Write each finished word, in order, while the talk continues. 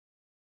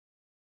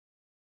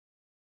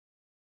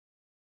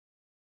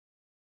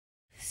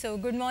So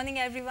good morning,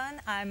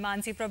 everyone. I'm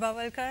Manasi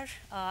Prabhavalkar.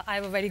 I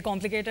have a very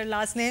complicated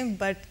last name,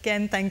 but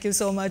Ken, thank you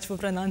so much for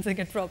pronouncing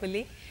it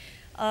properly.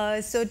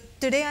 So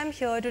today I'm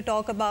here to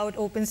talk about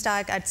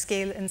OpenStack at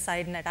scale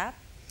inside NetApp.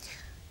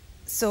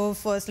 So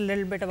first, a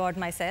little bit about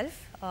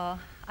myself.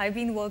 I've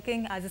been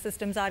working as a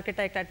systems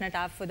architect at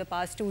NetApp for the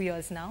past 2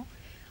 years now.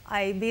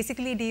 I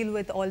basically deal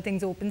with all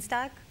things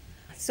OpenStack.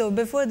 So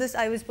before this,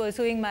 I was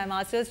pursuing my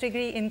master's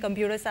degree in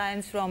computer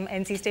science from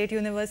NC State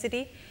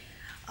University.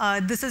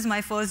 This is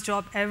my first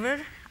job ever,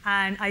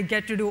 and I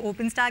get to do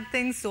OpenStack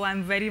things, so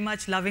I'm very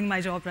much loving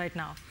my job right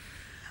now.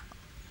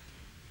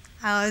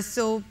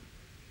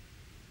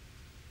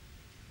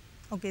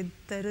 Okay,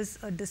 there is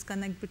a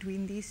disconnect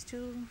between these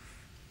two.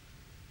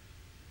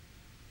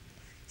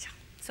 Yeah,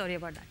 sorry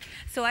about that.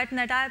 So at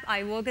NetApp,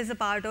 I work as a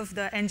part of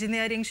the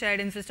Engineering Shared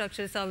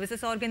Infrastructure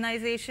Services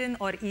Organization,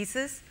 or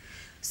ESIS.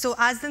 So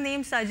as the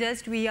name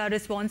suggests, we are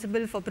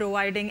responsible for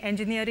providing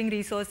engineering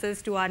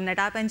resources to our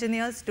NetApp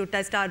engineers to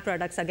test our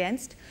products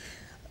against.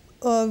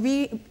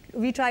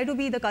 We try to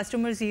be the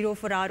customer zero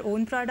for our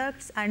own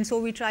products, and so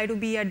we try to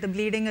be at the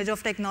bleeding edge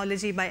of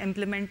technology by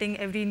implementing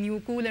every new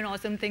cool and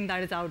awesome thing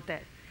that is out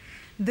there.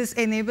 This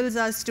enables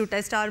us to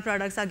test our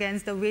products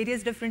against the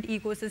various different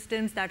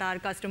ecosystems that our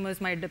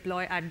customers might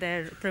deploy at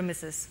their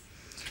premises.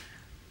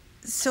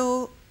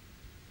 So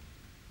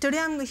today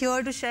I'm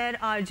here to share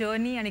our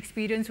journey and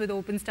experience with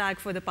OpenStack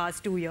for the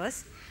past 2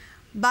 years.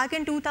 Back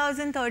in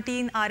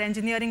 2013, our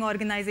engineering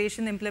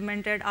organization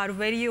implemented our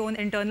very own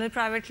internal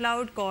private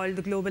cloud called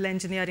the Global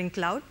Engineering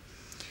Cloud.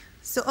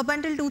 So up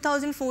until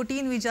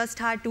 2014, we just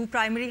had two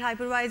primary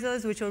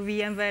hypervisors, which were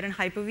VMware and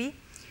Hyper-V.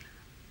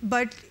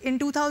 But in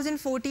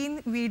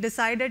 2014, we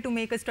decided to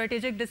make a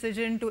strategic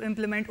decision to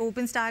implement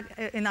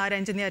OpenStack in our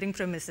engineering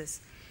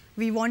premises.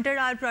 We wanted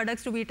our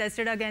products to be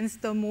tested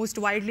against the most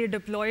widely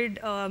deployed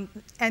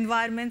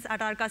environments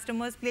at our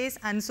customers' place,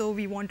 and so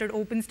we wanted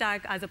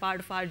OpenStack as a part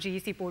of our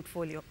GEC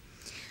portfolio.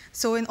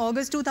 So in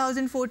August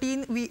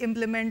 2014, we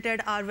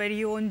implemented our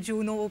very own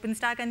Juno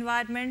OpenStack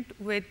environment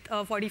with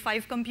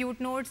 45 compute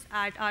nodes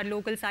at our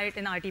local site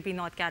in RTP,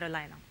 North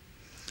Carolina.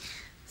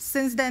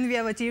 Since then, we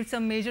have achieved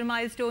some major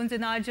milestones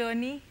in our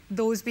journey,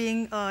 those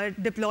being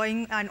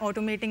deploying and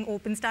automating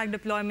OpenStack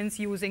deployments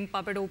using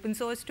Puppet open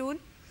source tool.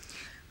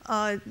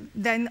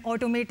 Then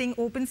automating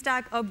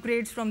OpenStack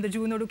upgrades from the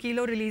Juno to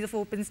Kilo release of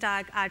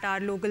OpenStack at our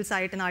local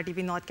site in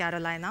RTP, North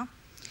Carolina.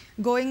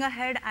 Going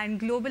ahead and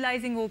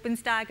globalizing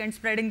OpenStack and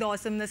spreading the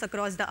awesomeness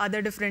across the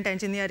other different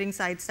engineering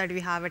sites that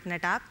we have at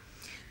NetApp.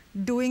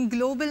 Doing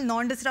global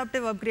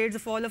non-disruptive upgrades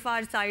of all of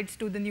our sites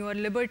to the newer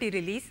Liberty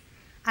release.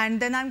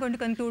 And then I'm going to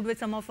conclude with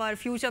some of our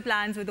future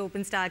plans with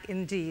OpenStack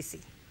in GEC.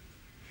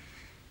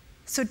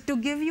 So to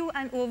give you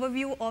an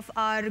overview of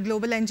our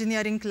global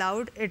engineering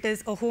cloud, it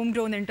is a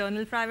homegrown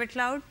internal private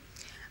cloud.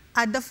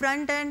 At the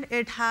front end,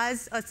 it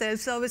has a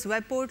self-service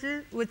web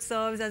portal, which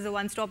serves as a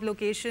one-stop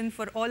location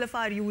for all of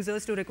our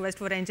users to request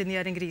for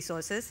engineering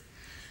resources.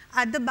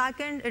 At the back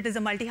end, it is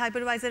a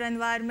multi-hypervisor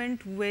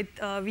environment with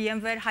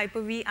VMware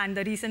Hyper-V and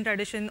the recent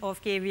addition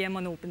of KVM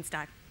on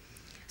OpenStack.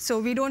 So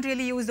we don't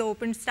really use the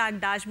OpenStack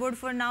dashboard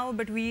for now,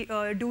 but we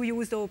do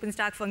use the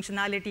OpenStack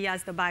functionality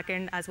as the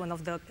backend as one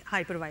of the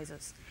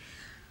hypervisors.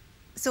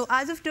 So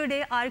as of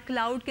today, our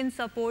cloud can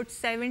support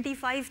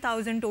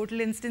 75,000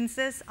 total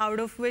instances, out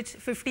of which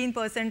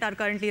 15% are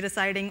currently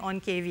residing on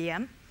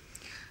KVM.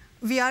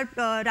 We are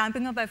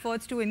ramping up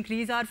efforts to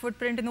increase our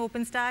footprint in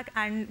OpenStack,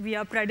 and we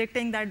are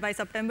predicting that by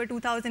September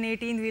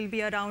 2018, we'll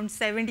be around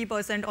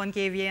 70% on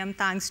KVM,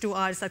 thanks to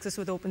our success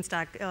with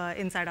OpenStack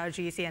inside our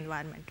GEC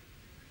environment.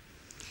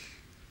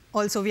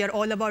 Also, we are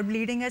all about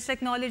bleeding edge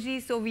technology,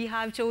 so we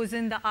have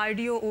chosen the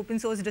RDO open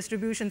source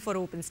distribution for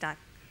OpenStack.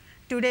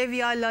 Today,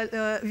 we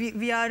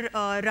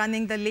are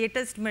running the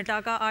latest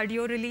Mitaka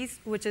RDO release,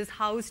 which is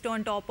housed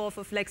on top of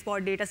a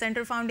FlexPod data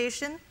center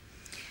foundation.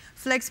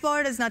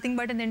 FlexPod is nothing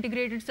but an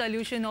integrated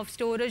solution of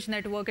storage,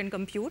 network, and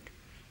compute.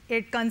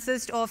 It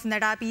consists of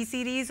NetApp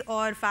E-Series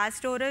or fast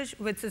storage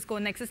with Cisco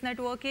Nexus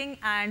networking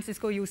and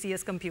Cisco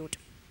UCS compute.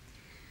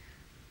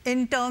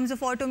 In terms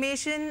of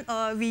automation,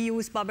 we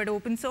use Puppet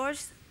open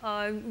source.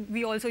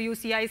 We also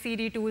use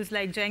CI/CD tools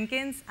like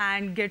Jenkins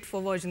and Git for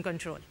version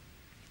control.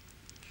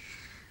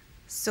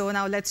 So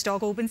now let's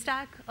talk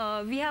OpenStack.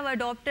 We have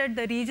adopted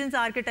the regions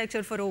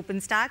architecture for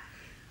OpenStack.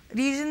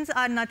 Regions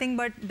are nothing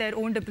but their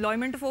own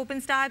deployment of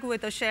OpenStack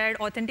with a shared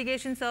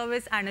authentication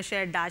service and a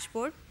shared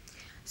dashboard.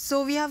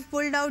 So we have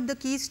pulled out the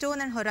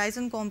Keystone and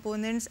Horizon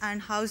components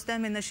and housed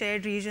them in a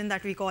shared region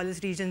that we call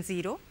as Region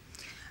 0.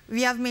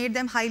 We have made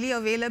them highly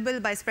available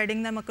by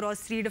spreading them across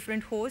 3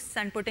 different hosts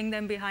and putting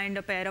them behind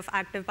a pair of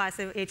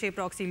active-passive HA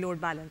proxy load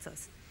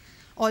balancers.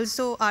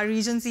 Also, our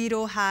Region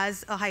 0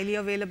 has a highly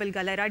available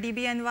Galera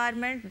DB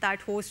environment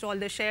that hosts all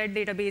the shared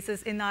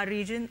databases in our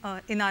region,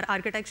 in our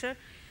architecture.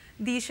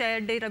 These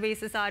shared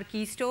databases are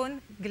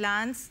Keystone,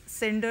 Glance,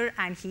 Cinder,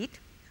 and Heat.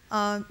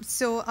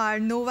 So our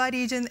Nova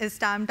region is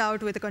stamped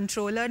out with a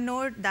controller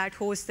node that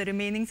hosts the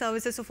remaining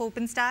services of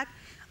OpenStack.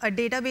 a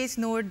database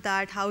node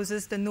that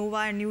houses the Nova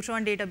and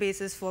Neutron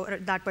databases for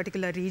that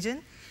particular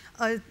region,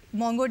 a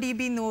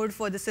MongoDB node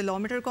for the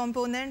ceilometer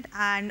component,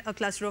 and a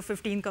cluster of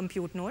 15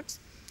 compute nodes.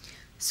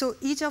 So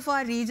each of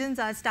our regions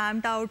are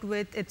stamped out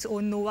with its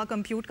own Nova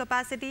compute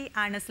capacity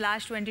and a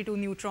 /22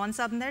 Neutron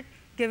subnet,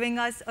 giving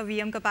us a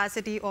VM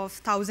capacity of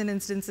 1,000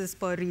 instances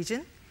per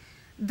region.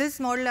 This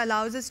model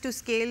allows us to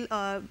scale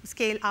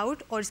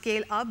out or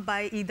scale up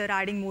by either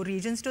adding more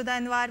regions to the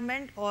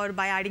environment or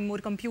by adding more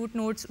compute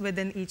nodes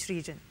within each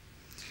region.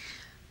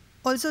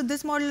 Also,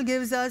 this model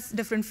gives us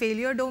different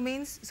failure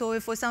domains. So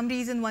if for some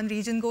reason one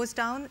region goes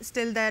down,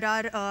 still there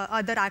are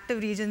other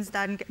active regions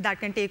that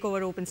can take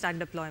over OpenStack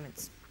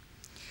deployments.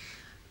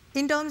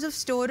 In terms of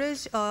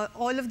storage,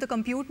 all of the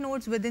compute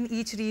nodes within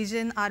each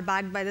region are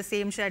backed by the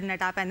same shared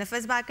NetApp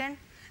NFS backend.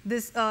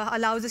 This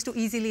allows us to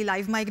easily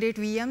live migrate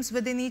VMs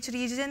within each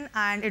region,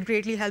 and it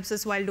greatly helps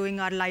us while doing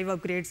our live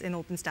upgrades in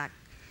OpenStack.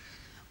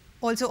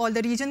 Also, all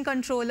the region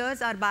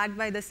controllers are backed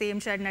by the same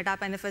shared NetApp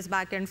NFS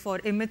backend for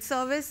image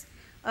service.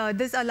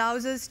 This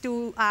allows us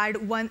to add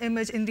one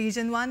image in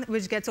region 1,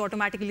 which gets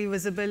automatically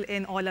visible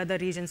in all other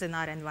regions in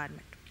our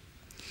environment.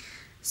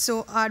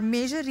 So our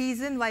major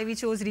reason why we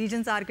chose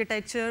regions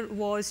architecture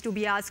was to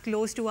be as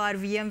close to our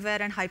VMware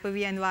and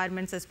Hyper-V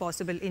environments as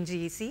possible in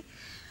GEC.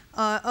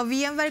 A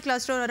VMware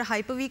cluster or a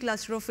Hyper-V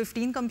cluster of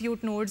 15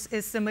 compute nodes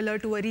is similar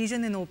to a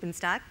region in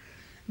OpenStack.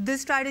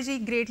 This strategy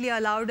greatly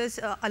allowed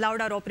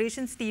our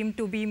operations team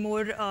to be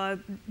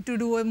to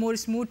do a more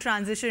smooth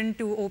transition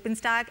to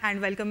OpenStack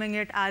and welcoming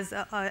it as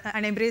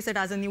and embrace it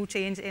as a new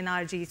change in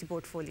our GEC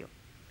portfolio.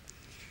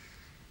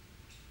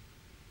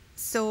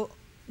 So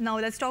now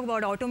let's talk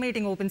about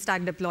automating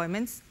OpenStack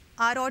deployments.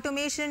 Our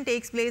automation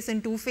takes place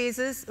in 2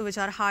 phases, which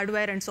are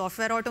hardware and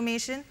software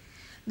automation.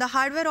 The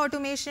hardware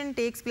automation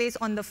takes place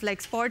on the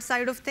FlexPod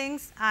side of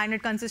things, and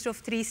it consists of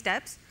 3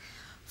 steps.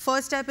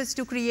 First step is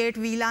to create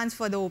VLANs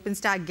for the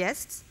OpenStack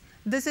guests.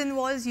 This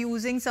involves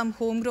using some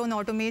homegrown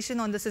automation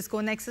on the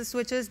Cisco Nexus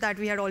switches that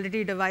we had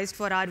already devised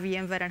for our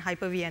VMware and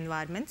Hyper-V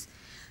environments.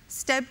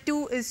 Step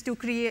 2 is to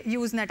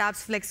use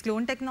NetApp's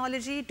FlexClone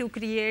technology to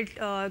create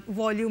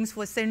volumes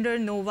for Cinder,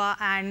 Nova,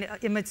 and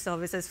image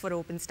services for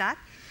OpenStack.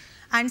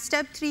 And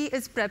step 3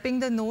 is prepping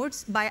the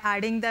nodes by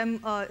assigning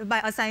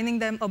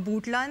them a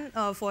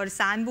bootLUN for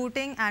SAN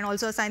booting, and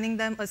also assigning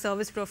them a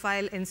service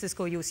profile in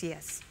Cisco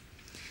UCS.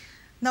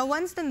 Now,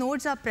 once the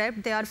nodes are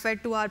prepped, they are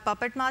fed to our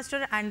Puppet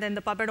Master, and then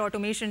the Puppet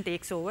automation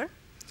takes over.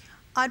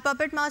 Our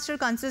Puppet Master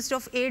consists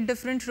of 8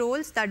 different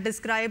roles that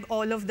describe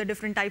all of the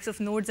different types of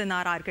nodes in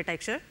our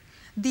architecture.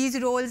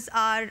 These roles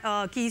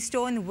are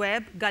Keystone,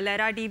 Web,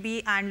 Galera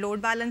DB, and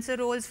Load Balancer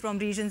roles from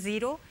region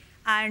 0,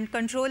 and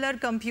Controller,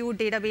 Compute,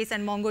 Database,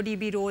 and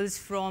MongoDB roles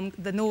from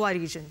the Nova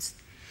regions.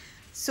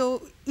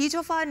 So each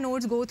of our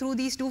nodes go through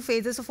these 2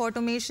 phases of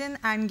automation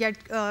and get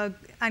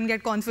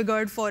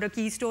configured for a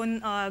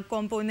Keystone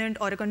component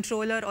or a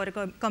controller or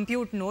a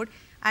compute node.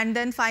 And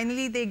then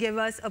finally, they give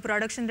us a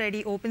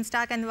production-ready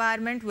OpenStack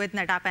environment with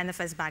NetApp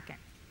NFS backend.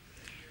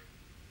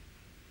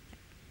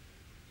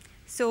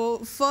 So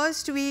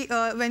first,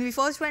 when we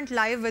first went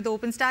live with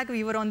OpenStack,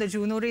 we were on the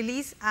Juno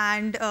release,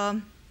 and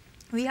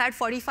we had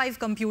 45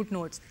 compute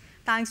nodes.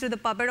 Thanks to the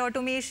Puppet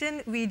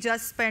automation, we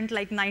just spent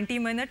like 90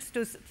 minutes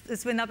to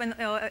spin up an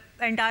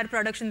entire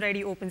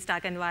production-ready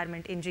OpenStack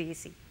environment in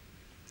GEC.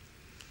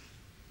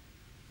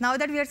 Now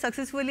that we had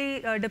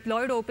successfully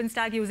deployed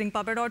OpenStack using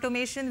Puppet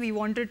automation, we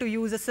wanted to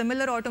use a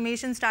similar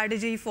automation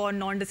strategy for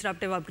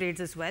non-disruptive upgrades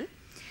as well.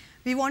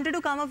 We wanted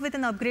to come up with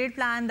an upgrade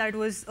plan that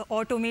was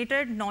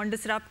automated,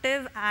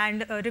 non-disruptive,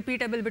 and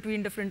repeatable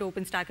between different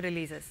OpenStack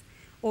releases.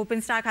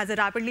 OpenStack has a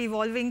rapidly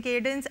evolving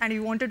cadence, and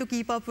we wanted to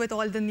keep up with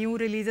all the new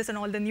releases and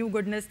all the new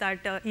goodness that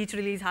each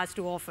release has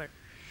to offer.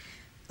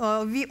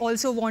 We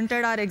also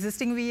wanted our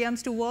existing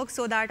VMs to work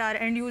so that our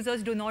end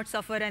users do not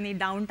suffer any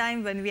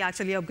downtime when we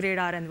actually upgrade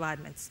our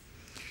environments.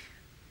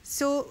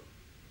 So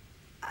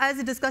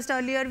as discussed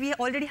earlier, we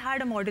already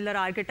had a modular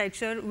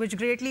architecture, which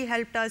greatly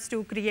helped us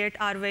to create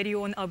our very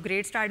own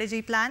upgrade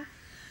strategy plan.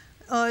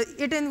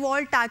 It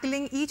involved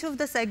tackling each of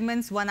the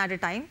segments one at a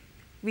time.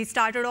 We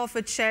started off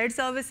with shared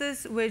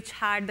services, which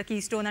had the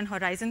Keystone and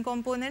Horizon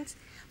components.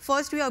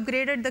 First, we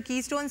upgraded the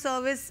Keystone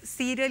service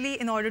serially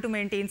in order to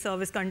maintain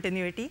service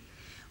continuity.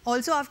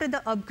 Also, after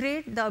the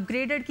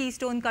upgraded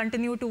Keystone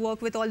continued to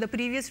work with all the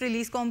previous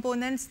release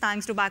components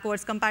thanks to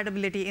backwards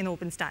compatibility in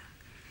OpenStack.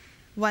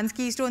 Once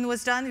Keystone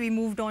was done, we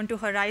moved on to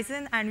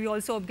Horizon, and we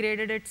also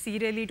upgraded it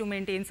serially to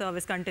maintain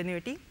service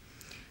continuity.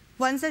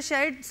 Once the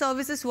shared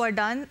services were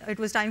done, it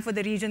was time for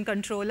the region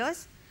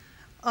controllers.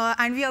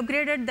 And we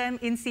upgraded them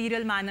in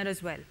serial manner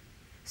as well.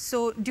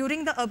 So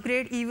during the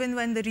upgrade, even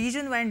when the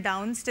region went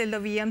down, still the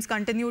VMs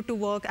continued to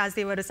work as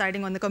they were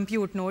residing on the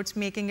compute nodes,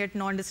 making it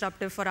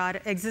non-disruptive for our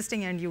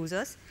existing end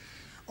users.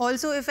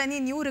 Also, if any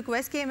new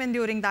requests came in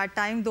during that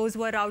time, those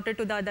were routed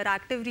to the other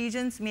active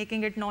regions,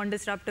 making it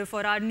non-disruptive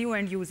for our new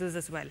end users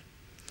as well.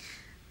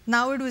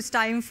 Now it was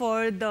time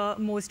for the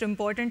most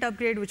important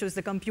upgrade, which was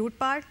the compute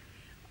part.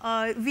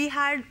 We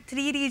had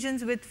 3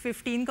 regions with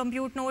 15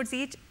 compute nodes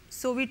each.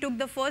 So we took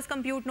the first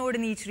compute node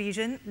in each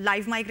region,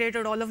 live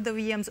migrated all of the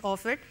VMs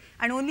off it,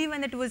 and only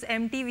when it was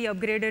empty, we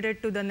upgraded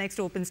it to the next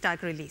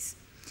OpenStack release.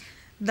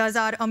 Thus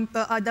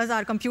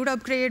our compute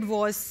upgrade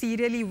was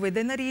serially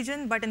within a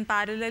region, but in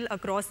parallel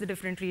across the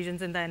different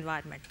regions in the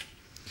environment.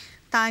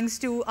 Thanks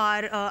to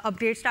our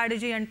upgrade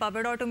strategy and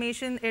Puppet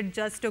automation, it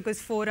just took us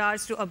 4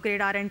 hours to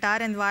upgrade our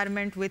entire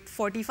environment with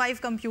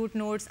 45 compute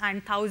nodes and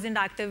 1,000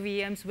 active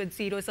VMs with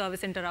 0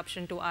 service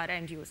interruption to our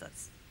end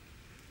users.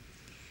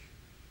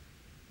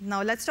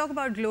 Now let's talk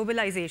about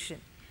globalization.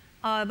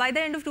 By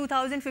the end of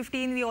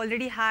 2015, we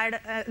already had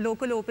a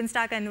local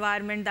OpenStack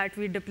environment that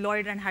we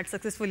deployed and had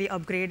successfully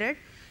upgraded.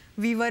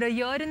 We were a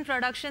year in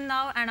production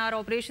now, and our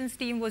operations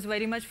team was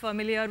very much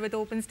familiar with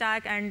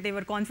OpenStack, and they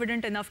were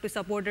confident enough to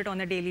support it on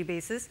a daily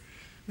basis.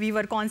 We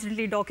were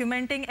constantly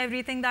documenting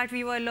everything that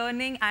we were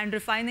learning and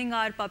refining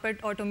our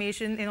Puppet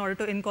automation in order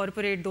to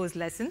incorporate those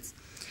lessons.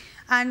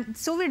 And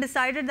so we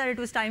decided that it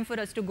was time for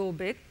us to go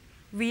big.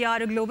 We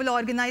are a global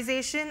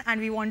organization,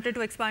 and we wanted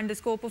to expand the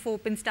scope of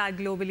OpenStack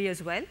globally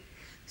as well.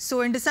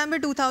 So in December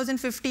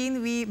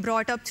 2015, we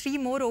brought up 3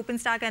 more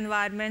OpenStack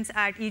environments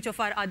at each of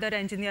our other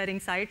engineering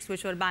sites,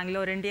 which were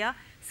Bangalore, India,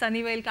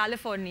 Sunnyvale,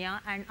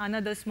 California, and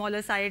another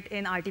smaller site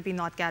in RTP,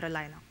 North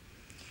Carolina.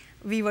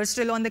 We were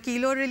still on the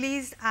Kilo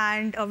release,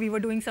 and we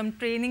were doing some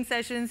training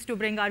sessions to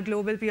bring our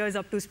global peers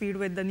up to speed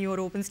with the newer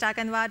OpenStack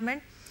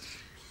environment.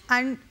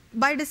 And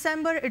by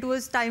December, it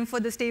was time for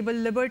the stable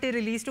Liberty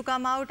release to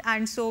come out,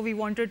 and so we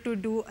wanted to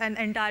do an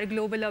entire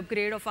global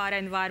upgrade of our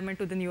environment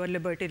to the newer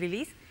Liberty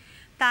release.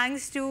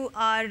 Thanks to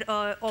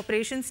our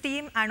operations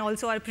team and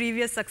also our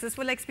previous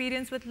successful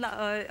experience with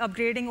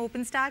upgrading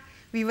OpenStack,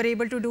 we were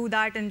able to do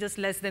that in just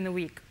less than a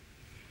week.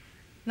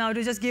 Now,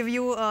 to just give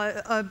you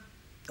an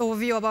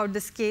overview about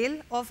the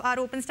scale of our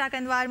OpenStack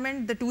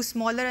environment, the 2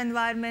 smaller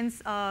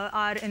environments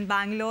are in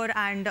Bangalore,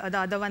 and the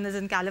other one is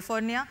in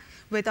California,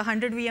 with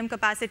 100 VM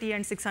capacity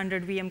and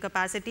 600 VM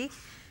capacity.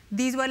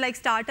 These were like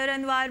starter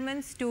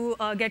environments to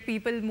get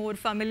people more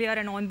familiar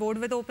and on board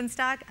with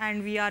OpenStack,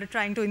 and we are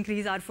trying to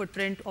increase our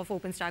footprint of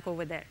OpenStack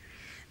over there.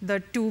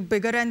 The 2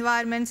 bigger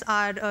environments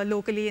are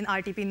locally in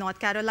RTP, North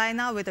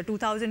Carolina, with a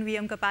 2,000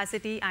 VM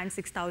capacity and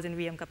 6,000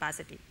 VM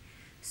capacity.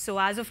 So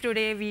as of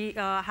today, we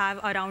have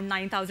around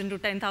 9,000 to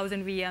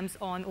 10,000 VMs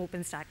on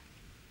OpenStack.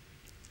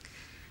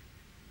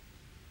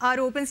 Our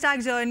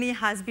OpenStack journey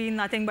has been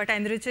nothing but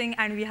enriching,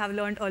 and we have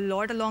learned a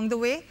lot along the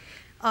way.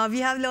 We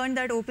have learned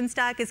that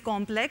OpenStack is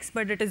complex,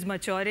 but it is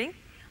maturing.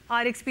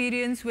 Our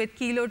experience with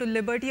Kilo to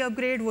Liberty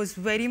upgrade was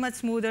very much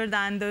smoother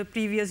than the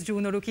previous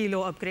Juno to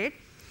Kilo upgrade.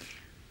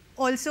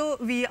 Also,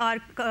 we are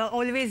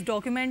always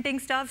documenting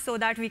stuff so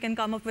that we can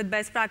come up with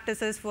best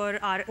practices for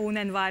our own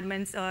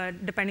environments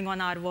depending on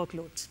our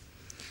workloads.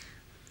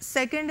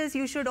 Second is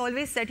you should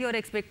always set your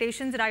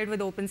expectations right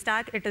with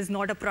OpenStack. It is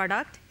not a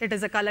product. It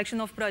is a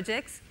collection of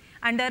projects.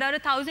 And there are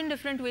 1,000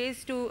 different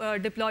ways to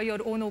deploy your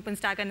own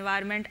OpenStack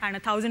environment and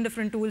 1,000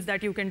 different tools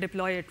that you can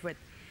deploy it with.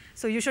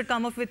 So you should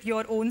come up with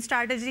your own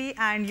strategy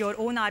and your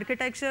own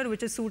architecture,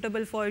 which is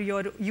suitable for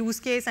your use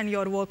case and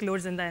your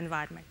workloads in the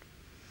environment.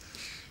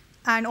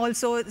 And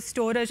also,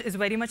 storage is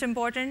very much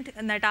important.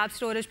 NetApp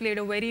storage played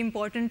a very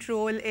important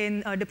role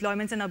in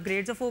deployments and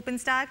upgrades of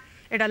OpenStack.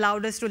 It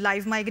allowed us to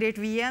live migrate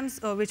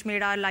VMs, which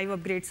made our live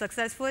upgrades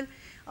successful.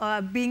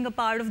 Being a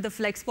part of the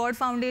FlexPod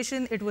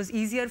Foundation, it was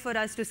easier for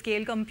us to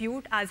scale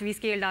compute as we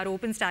scaled our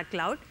OpenStack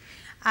cloud.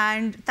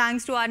 And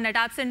thanks to our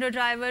NetApp Cinder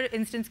driver,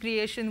 instance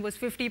creation was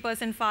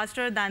 50%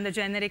 faster than the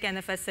generic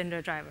NFS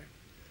Cinder driver.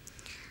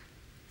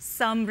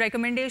 Some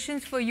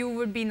recommendations for you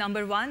would be,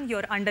 number 1,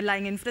 your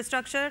underlying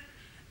infrastructure.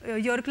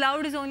 Your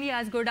cloud is only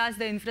as good as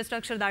the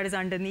infrastructure that is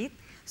underneath.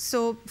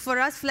 So for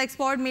us,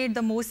 FlexPod made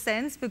the most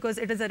sense because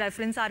it is a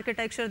reference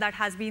architecture that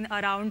has been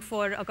around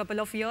for a couple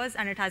of years,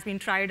 and it has been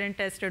tried and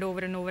tested over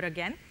and over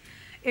again.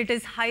 It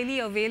is highly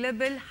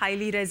available,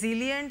 highly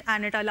resilient,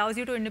 and it allows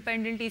you to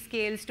independently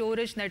scale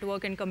storage,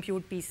 network, and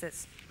compute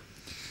pieces.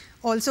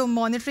 Also,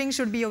 monitoring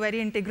should be a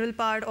very integral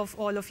part of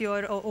all of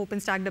your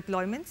OpenStack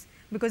deployments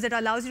because it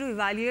allows you to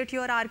evaluate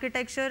your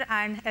architecture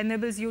and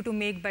enables you to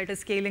make better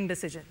scaling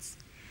decisions.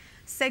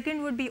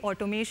 Second would be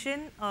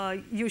automation.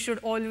 You should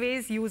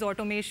always use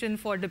automation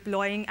for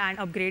deploying and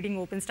upgrading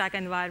OpenStack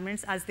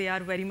environments as they are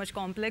very much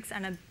complex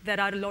and there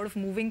are a lot of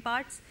moving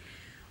parts.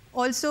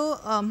 Also,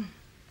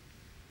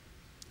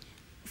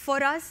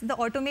 for us, the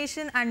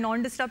automation and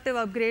non-disruptive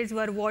upgrades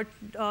were what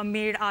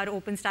made our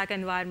OpenStack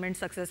environment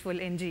successful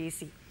in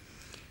GEC.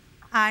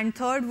 And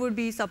third would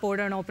be support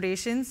and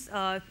operations.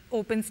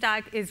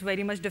 OpenStack is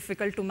very much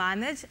difficult to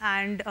manage,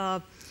 and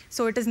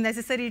so it is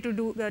necessary to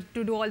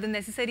do all the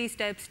necessary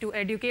steps to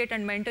educate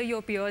and mentor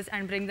your peers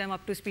and bring them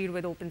up to speed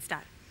with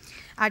OpenStack.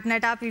 At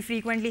NetApp, we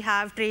frequently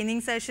have training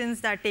sessions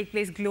that take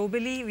place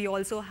globally. We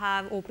also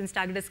have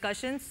OpenStack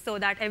discussions so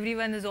that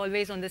everyone is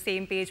always on the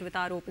same page with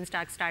our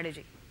OpenStack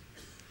strategy.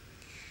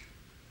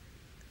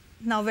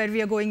 Now, where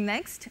we are going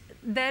next.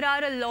 There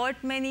are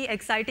many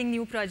exciting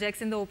new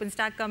projects in the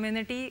OpenStack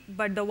community,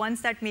 but the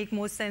ones that make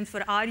most sense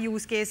for our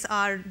use case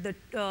are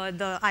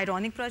the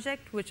Ironic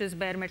project, which is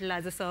bare metal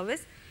as a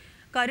service.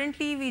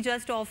 Currently, we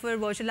just offer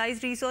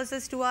virtualized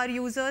resources to our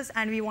users,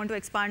 and we want to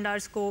expand our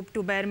scope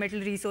to bare metal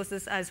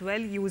resources as well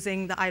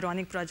using the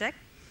Ironic project.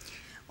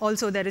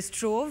 Also, there is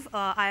Trove.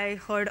 I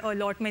heard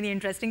many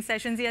interesting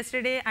sessions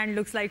yesterday, and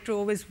looks like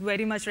Trove is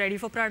very much ready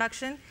for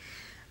production.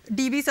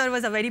 DB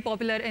servers are very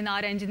popular in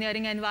our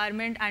engineering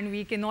environment, and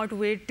we cannot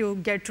wait to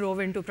get Trove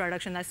into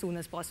production as soon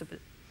as possible.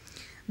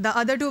 The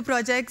other two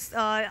projects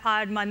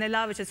are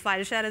Manila, which is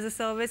file share as a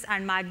service,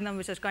 and Magnum,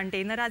 which is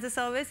container as a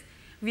service.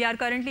 We are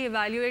currently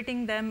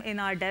evaluating them in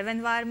our dev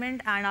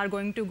environment and are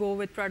going to go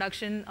with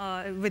production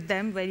with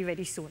them very,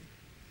 very soon.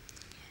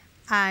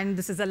 And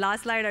this is the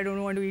last slide. I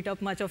don't want to eat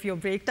up much of your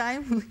break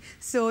time.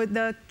 So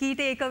the key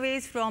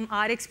takeaways from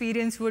our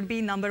experience would be,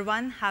 number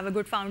one, have a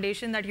good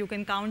foundation that you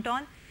can count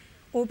on.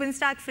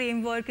 OpenStack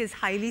framework is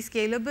highly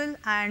scalable,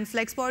 and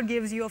FlexPod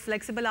gives you a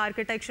flexible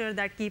architecture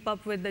that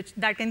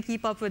can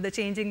keep up with the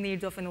changing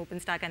needs of an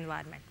OpenStack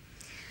environment.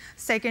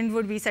 Second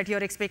would be set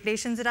your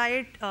expectations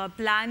right,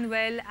 plan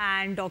well,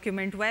 and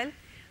document well.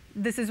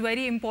 This is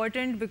very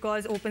important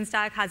because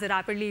OpenStack has a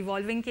rapidly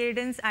evolving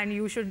cadence, and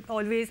you should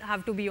always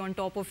have to be on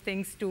top of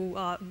things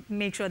to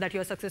make sure that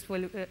you're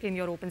successful in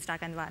your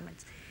OpenStack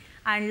environments.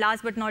 And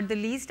last but not the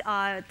least,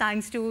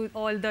 thanks to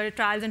all the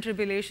trials and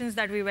tribulations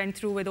that we went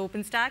through with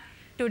OpenStack,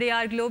 today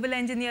our global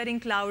engineering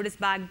cloud is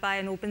backed by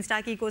an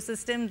OpenStack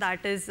ecosystem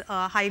that is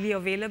highly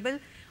available,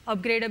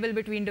 upgradable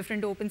between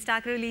different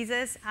OpenStack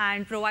releases,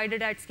 and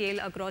provided at scale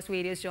across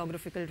various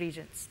geographical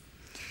regions.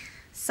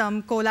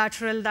 Some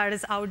collateral that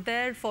is out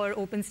there for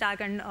OpenStack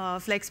and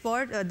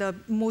FlexPod. The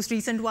most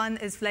recent one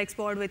is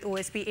FlexPod with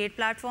OSP 8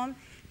 platform.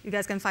 You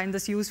guys can find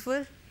this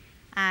useful.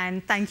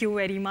 And thank you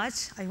very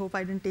much. I hope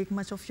I didn't take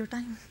much of your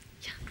time.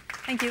 Yeah.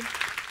 Thank you.